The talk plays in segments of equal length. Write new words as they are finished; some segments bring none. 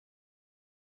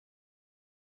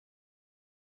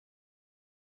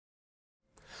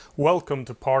Welcome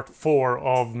to part 4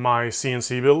 of my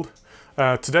CNC build.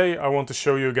 Today I want to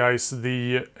show you guys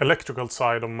the electrical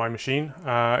side of my machine.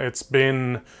 It's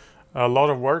been a lot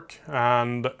of work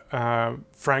and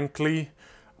frankly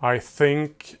I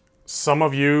think some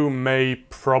of you may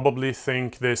probably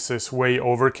think this is way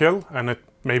overkill, and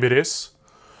maybe it is.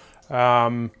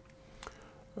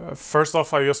 First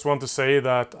off, I just want to say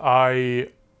that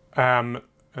I am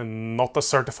not a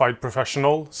certified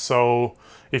professional, so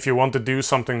if you want to do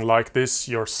something like this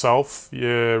yourself,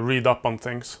 you read up on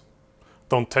things.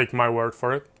 Don't take my word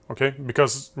for it, okay?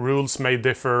 Because rules may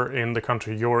differ in the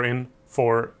country you're in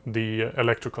for the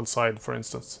electrical side, for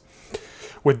instance.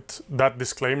 With that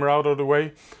disclaimer out of the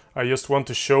way, I just want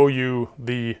to show you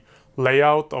the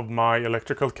layout of my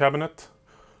electrical cabinet.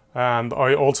 And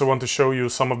I also want to show you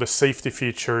some of the safety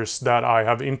features that I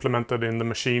have implemented in the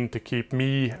machine to keep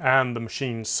me and the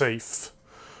machine safe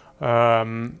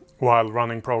while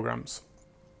running programs.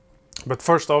 But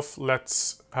first off,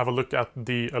 let's have a look at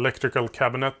the electrical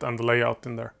cabinet and the layout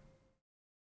in there.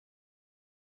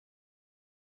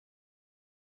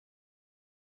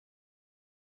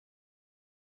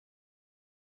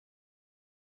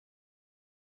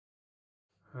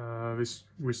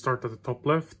 We start at the top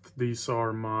left. These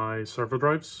are my servo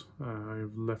drives.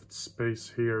 I've left space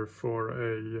here for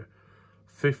a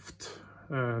fifth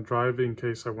drive in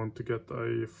case I want to get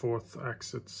a fourth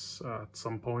axis at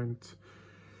some point.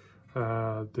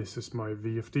 This is my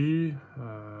VFD,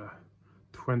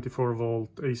 24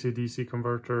 volt AC-DC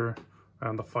converter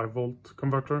and a 5 volt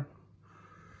converter.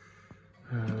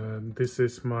 This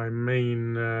is my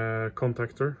main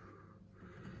contactor.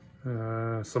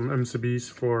 Some MCBs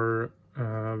for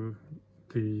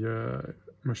the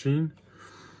machine.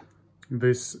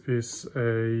 This is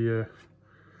a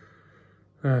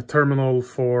terminal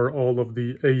for all of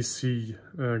the AC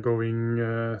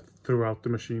going throughout the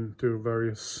machine to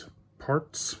various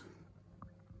parts.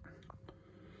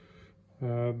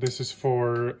 This is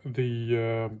for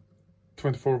the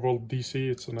 24 volt DC.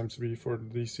 It's an MCB for the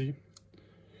DC.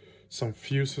 Some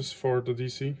fuses for the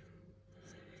DC.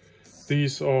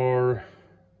 These are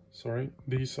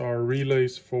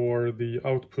relays for the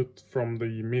output from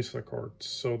the MESA cards,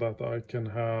 so that I can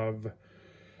have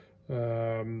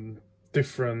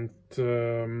different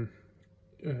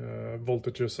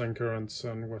voltages and currents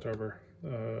and whatever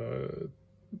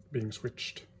being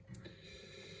switched.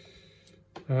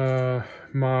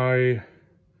 My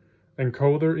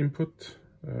encoder input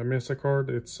MESA card,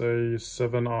 it's a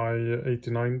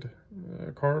 7i89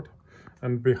 card.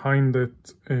 And behind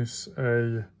it is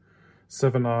a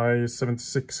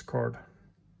 7i76 card,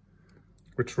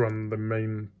 which run the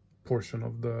main portion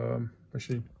of the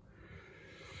machine.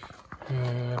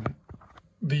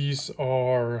 These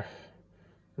are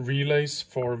relays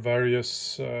for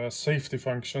various safety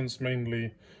functions,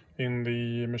 mainly in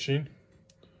the machine.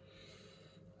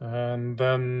 And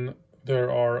then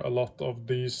there are a lot of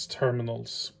these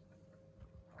terminals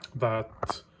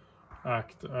that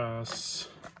act as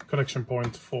connection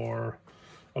point for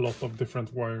a lot of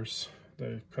different wires.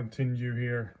 They continue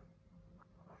here.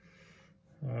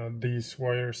 These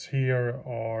wires here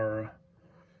are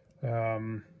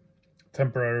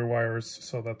temporary wires,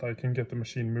 so that I can get the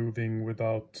machine moving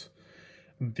without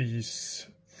these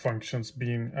functions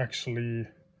being actually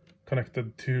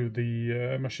connected to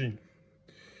the machine.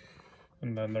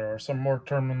 And then there are some more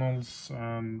terminals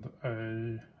and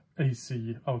a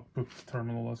AC output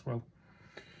terminal as well.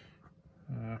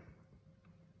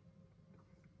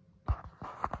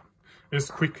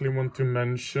 Just quickly want to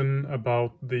mention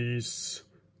about the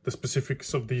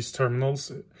specifics of these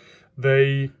terminals.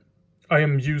 I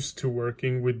am used to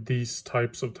working with these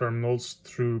types of terminals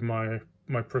through my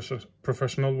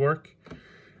professional work.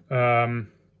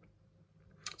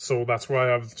 So that's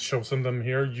why I've chosen them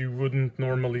here. You wouldn't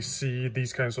normally see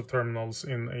these kinds of terminals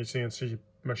in a CNC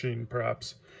machine,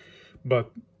 perhaps.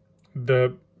 But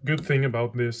the good thing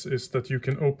about this is that you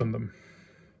can open them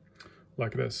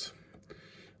like this.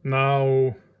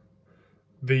 Now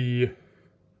the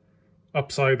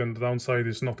upside and the downside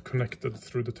is not connected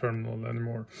through the terminal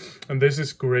anymore. And this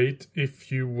is great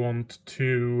if you want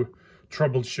to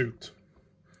troubleshoot.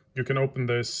 You can open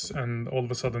this and all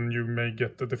of a sudden you may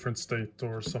get a different state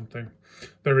or something.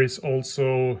 There is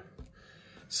also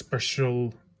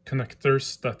special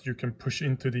connectors that you can push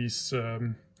into these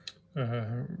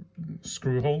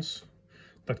screw holes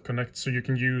that connect, so you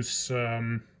can use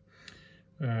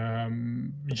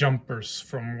jumpers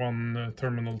from one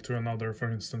terminal to another, for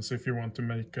instance, if you want to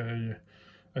make a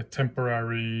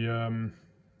temporary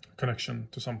connection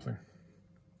to something.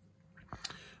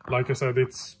 Like I said,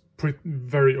 it's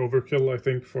very overkill, I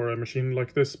think, for a machine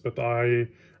like this, but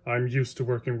I'm used to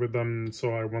working with them,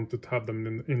 so I wanted to have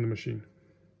them in the machine.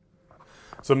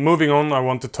 So moving on, I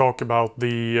want to talk about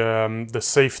the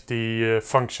safety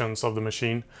functions of the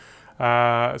machine.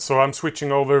 So I'm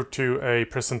switching over to a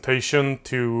presentation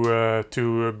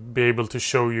to be able to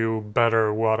show you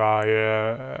better what I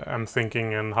am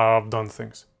thinking and how I've done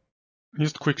things. I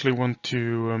just quickly want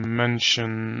to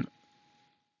mention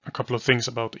a couple of things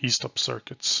about Estop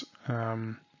circuits.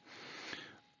 The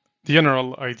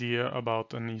general idea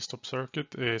about an Estop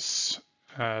circuit is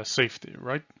safety,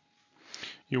 right?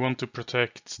 You want to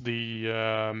protect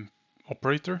the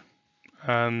operator,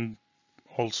 and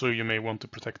also you may want to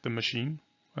protect the machine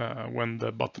when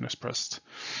the button is pressed.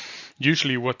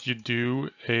 Usually what you do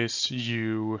is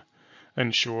you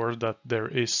ensure that there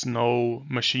is no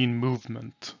machine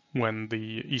movement when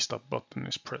the Estop button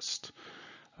is pressed.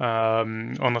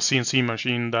 On a CNC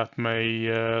machine, that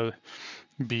may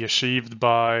be achieved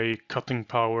by cutting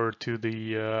power to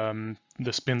the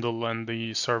spindle and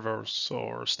the servos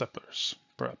or steppers,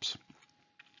 perhaps.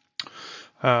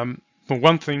 But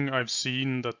one thing I've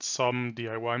seen that some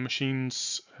DIY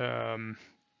machines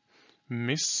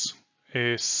miss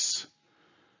is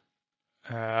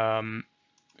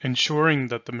ensuring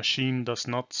that the machine does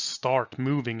not start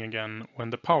moving again when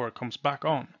the power comes back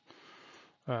on.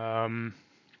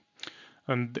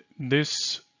 And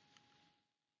this,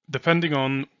 depending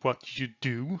on what you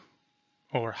do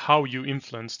or how you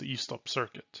influence the Estop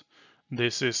circuit,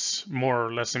 this is more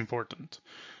or less important.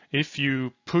 If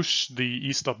you push the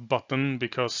Estop button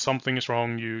because something is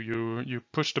wrong, you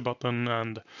push the button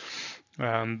and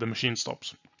the machine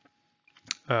stops.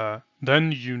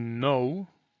 Then you know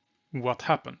what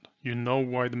happened. You know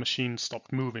why the machine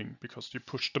stopped moving, because you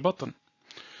pushed the button.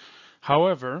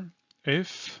 However,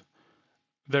 if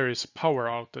there is a power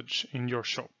outage in your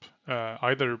shop,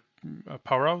 either a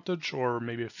power outage or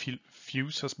maybe a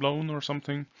fuse has blown or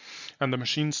something, and the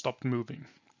machine stopped moving.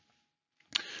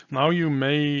 Now you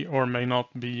may or may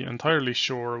not be entirely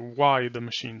sure why the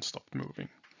machine stopped moving.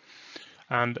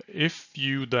 And if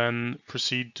you then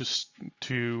proceed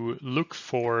to look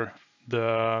for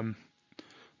the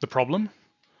problem,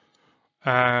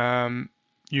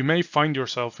 you may find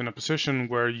yourself in a position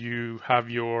where you have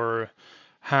your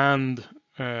hand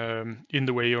in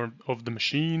the way of the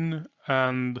machine,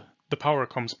 and the power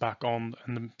comes back on,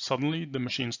 and suddenly the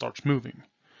machine starts moving.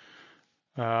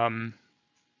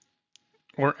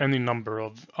 Or any number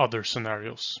of other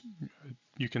scenarios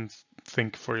you can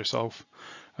think for yourself.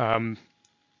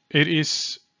 It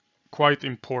is quite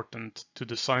important to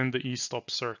design the Estop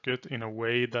circuit in a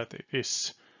way that it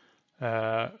is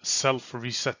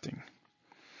self-resetting,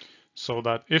 so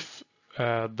that if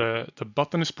the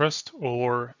button is pressed,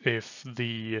 or if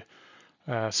the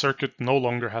circuit no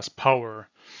longer has power,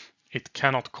 it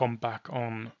cannot come back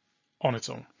on its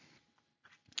own.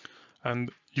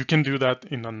 And you can do that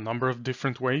in a number of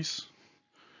different ways.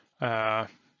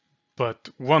 But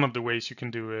one of the ways you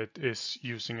can do it is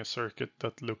using a circuit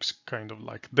that looks kind of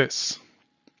like this.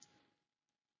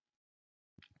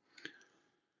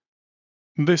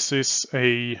 This is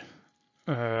a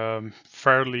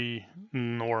fairly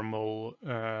normal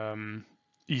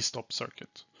Estop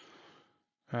circuit.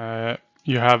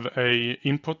 You have a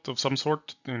input of some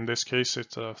sort. In this case,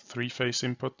 it's a 3-phase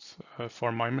input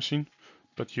for my machine,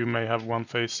 but you may have 1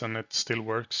 phase and it still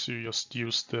works. You just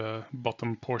use the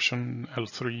bottom portion,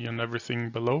 L3, and everything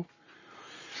below.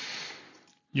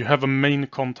 You have a main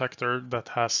contactor that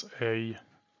has a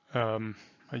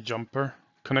jumper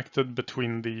connected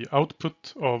between the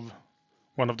output of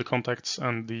one of the contacts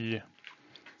and the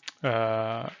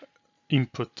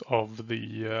input of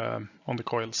the on the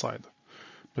coil side,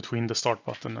 between the start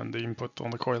button and the input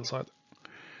on the coil side.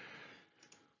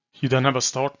 You then have a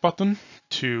start button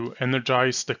to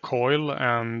energize the coil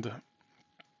and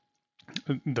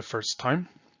the first time.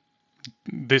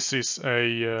 This is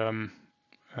a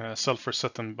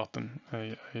self-resetting button,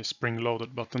 a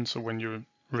spring-loaded button, so when you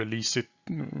release it,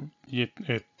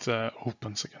 it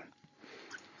opens again.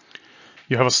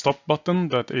 You have a stop button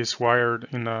that is wired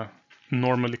in a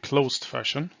normally closed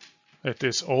fashion. It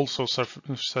is also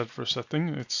self-resetting,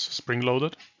 it's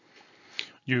spring-loaded.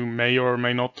 You may or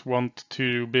may not want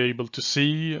to be able to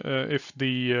see if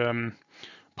the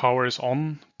power is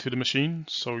on to the machine,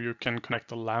 so you can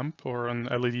connect a lamp or an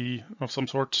LED of some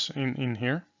sort in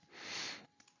here.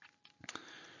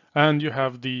 And you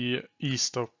have the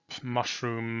Estop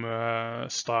mushroom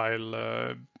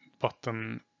style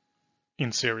button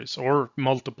in series, or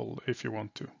multiple if you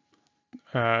want to.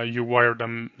 You wire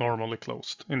them normally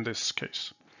closed in this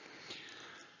case.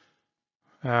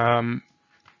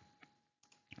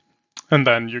 And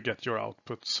then you get your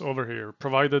outputs over here.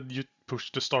 Provided you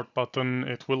push the start button,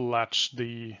 it will latch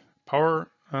the power,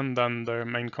 and then the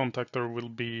main contactor will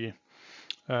be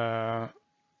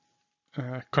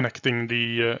connecting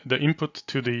the input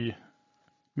to the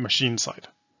machine side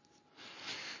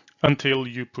until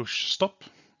you push stop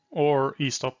or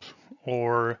e-stop,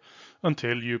 or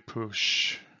until you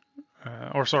push,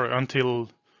 until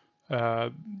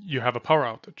you have a power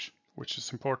outage, which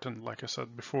is important, like I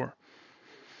said before.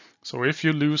 So if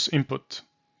you lose input,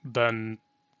 then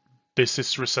this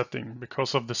is resetting.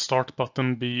 Because of the start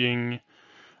button being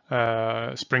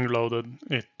spring loaded,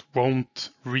 it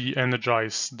won't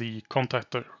re-energize the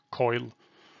contactor coil,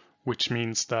 which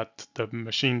means that the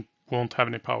machine won't have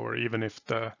any power even if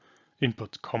the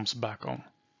input comes back on.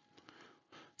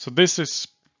 So this is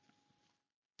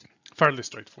fairly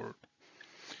straightforward.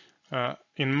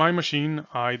 In my machine,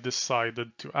 I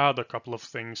decided to add a couple of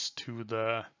things to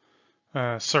the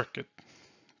circuit.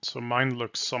 So mine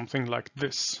looks something like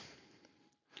this.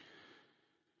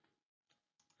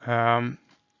 I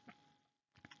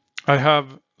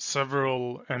have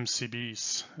several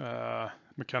MCBs,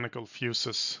 mechanical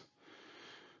fuses,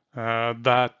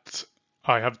 that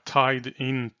I have tied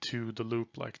into the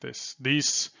loop like this.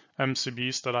 These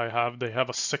MCBs that I have, they have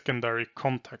a secondary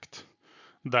contact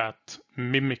that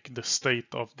mimic the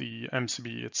state of the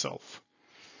MCB itself.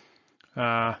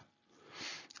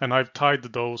 And I've tied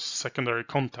those secondary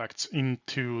contacts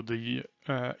into the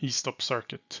e-stop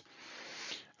circuit.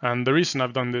 And the reason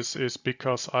I've done this is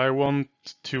because I want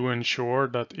to ensure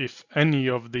that if any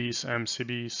of these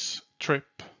MCBs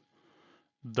trip,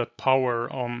 the power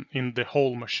in the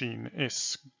whole machine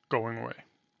is going away.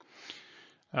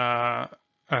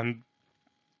 And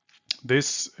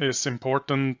this is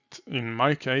important in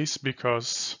my case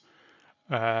because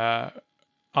I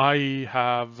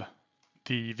have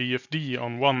the VFD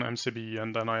on one MCB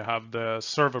and then I have the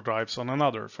servo drives on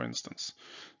another, for instance.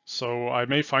 So I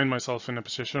may find myself in a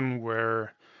position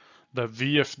where the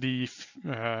VFD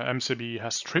MCB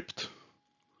has tripped,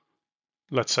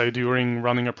 let's say during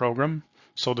running a program,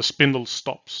 so the spindle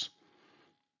stops.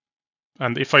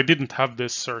 And if I didn't have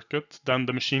this circuit, then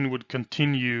the machine would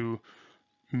continue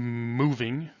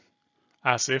moving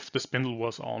as if the spindle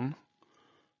was on,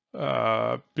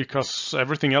 because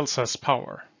everything else has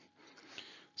power.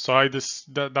 So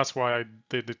that's why I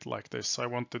did it like this. I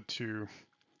wanted to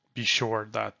be sure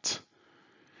that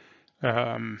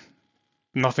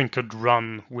nothing could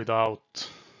run without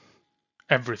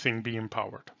everything being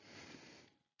powered.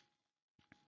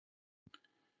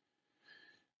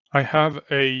 I have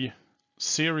a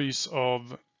series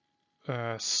of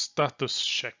status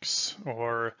checks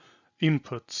or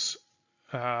inputs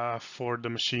for the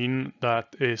machine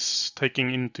that is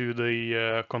taking into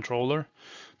the controller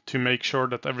to make sure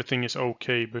that everything is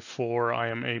okay before I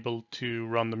am able to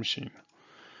run the machine.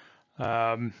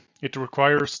 It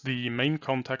requires the main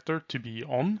contactor to be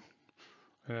on.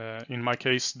 In my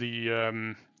case,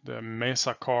 the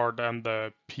MESA card and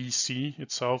the PC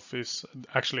itself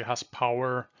actually has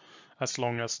power as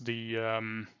long as the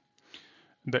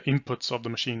inputs of the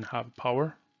machine have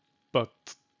power, but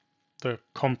the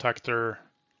contactor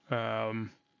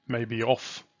may be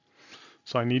off.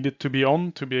 So I need it to be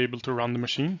on to be able to run the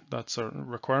machine. That's a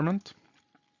requirement.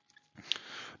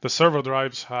 The servo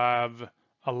drives have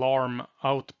alarm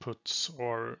outputs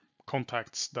or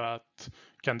contacts that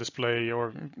can display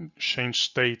or change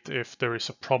state if there is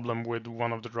a problem with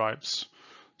one of the drives.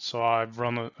 So I've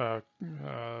run a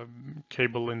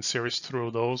cable in series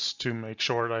through those to make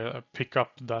sure that I pick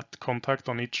up that contact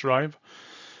on each drive.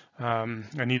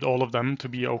 I need all of them to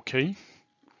be okay.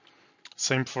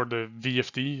 Same for the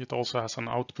VFD, it also has an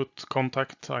output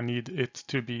contact. I need it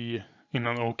to be in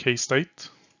an okay state.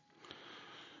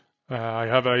 I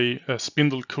have a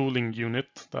spindle cooling unit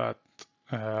that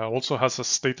also has a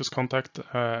status contact.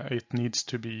 It needs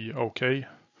to be okay.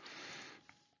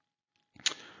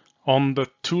 On the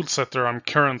tool setter I'm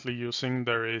currently using,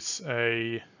 there is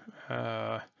a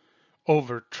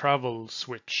over travel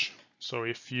switch. So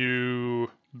if you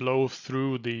blow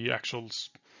through the actual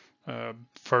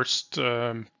first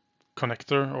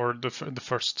connector or the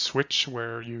first switch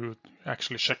where you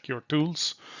actually check your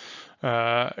tools,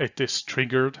 it is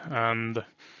triggered and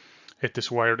it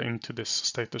is wired into this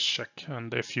status check.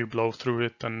 And if you blow through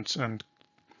it and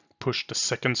push the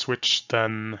second switch,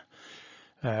 then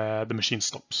the machine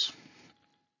stops.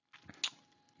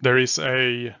 There is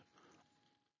a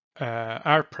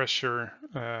air pressure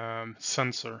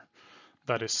sensor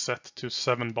that is set to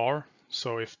 7 bar.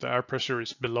 So if the air pressure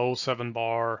is below 7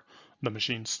 bar, the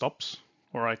machine stops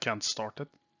or I can't start it.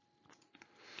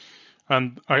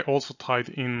 And I also tied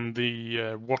in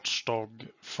the watchdog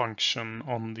function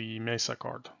on the MESA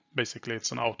card. Basically,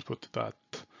 it's an output that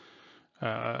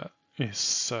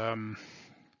is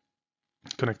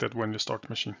connected when you start the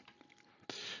machine.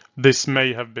 This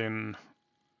may have been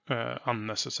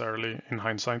unnecessarily in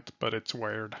hindsight, but it's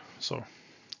wired. So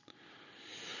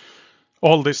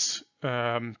all this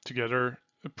together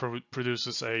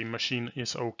produces a machine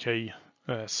is okay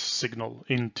signal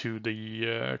into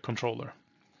the controller.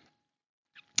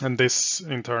 And this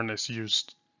in turn is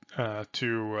used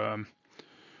to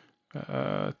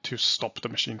stop the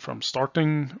machine from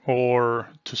starting, or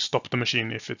to stop the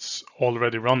machine if it's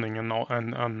already running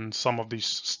and some of these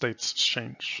states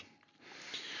change.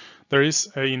 There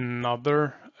is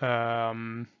another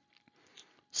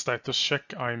status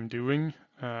check I'm doing,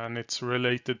 and it's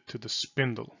related to the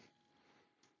spindle.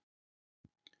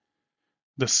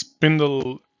 The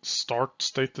spindle start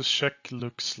status check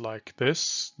looks like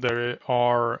this. There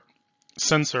are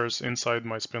sensors inside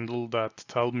my spindle that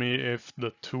tell me if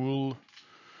the tool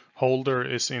holder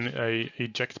is in a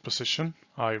eject position.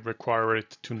 I require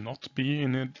it to not be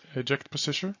in an eject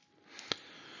position.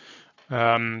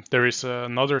 There is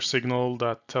another signal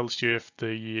that tells you if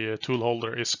the tool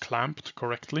holder is clamped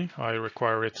correctly. I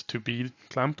require it to be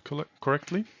clamped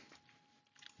correctly.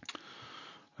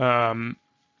 I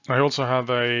also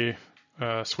have a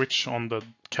switch on the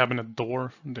cabinet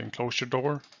door, the enclosure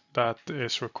door, that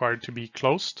is required to be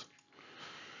closed.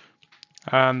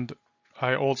 And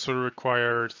I also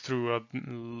require through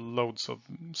loads of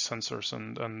sensors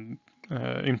and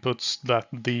inputs that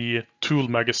the tool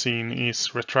magazine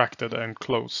is retracted and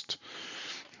closed,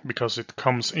 because it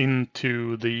comes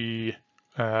into the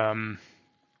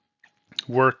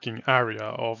working area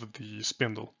of the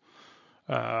spindle.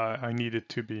 I need it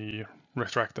to be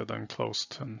retracted and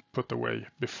closed and put away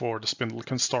before the spindle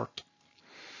can start.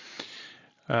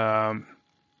 All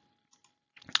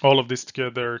of this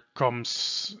together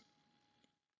comes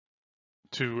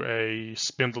to a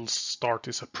spindle start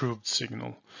is approved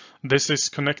signal. This is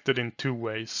connected in two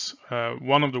ways.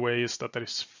 One of the ways is that it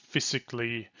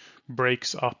physically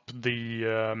breaks up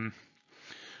the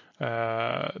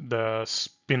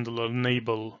spindle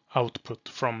enable output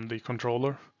from the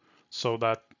controller, so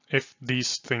that if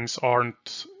these things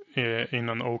aren't in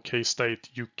an okay state,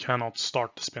 you cannot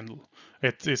start the spindle.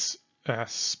 It is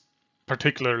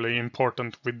particularly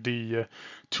important with the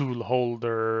tool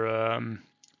holder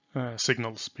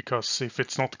signals, because if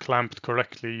it's not clamped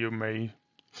correctly, you may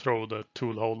throw the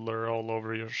tool holder all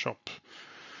over your shop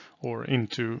or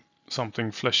into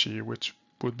something fleshy, which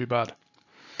would be bad.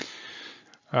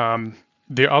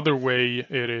 The other way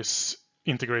it is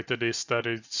integrated is that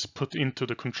it's put into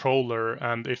the controller,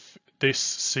 and if this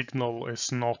signal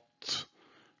is not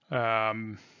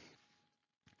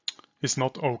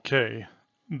okay,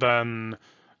 then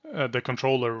the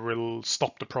controller will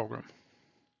stop the program,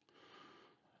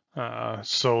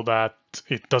 so that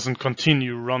it doesn't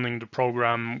continue running the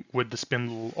program with the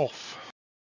spindle off.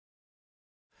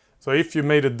 So if you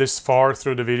made it this far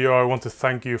through the video, I want to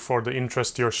thank you for the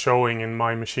interest you're showing in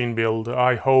my machine build.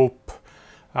 I hope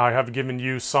I have given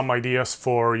you some ideas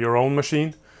for your own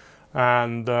machine.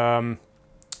 And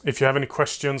if you have any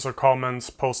questions or comments,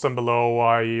 post them below.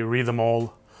 I read them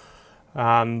all.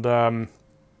 And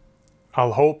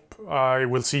I'll hope I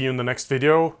will see you in the next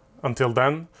video. Until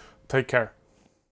then, take care.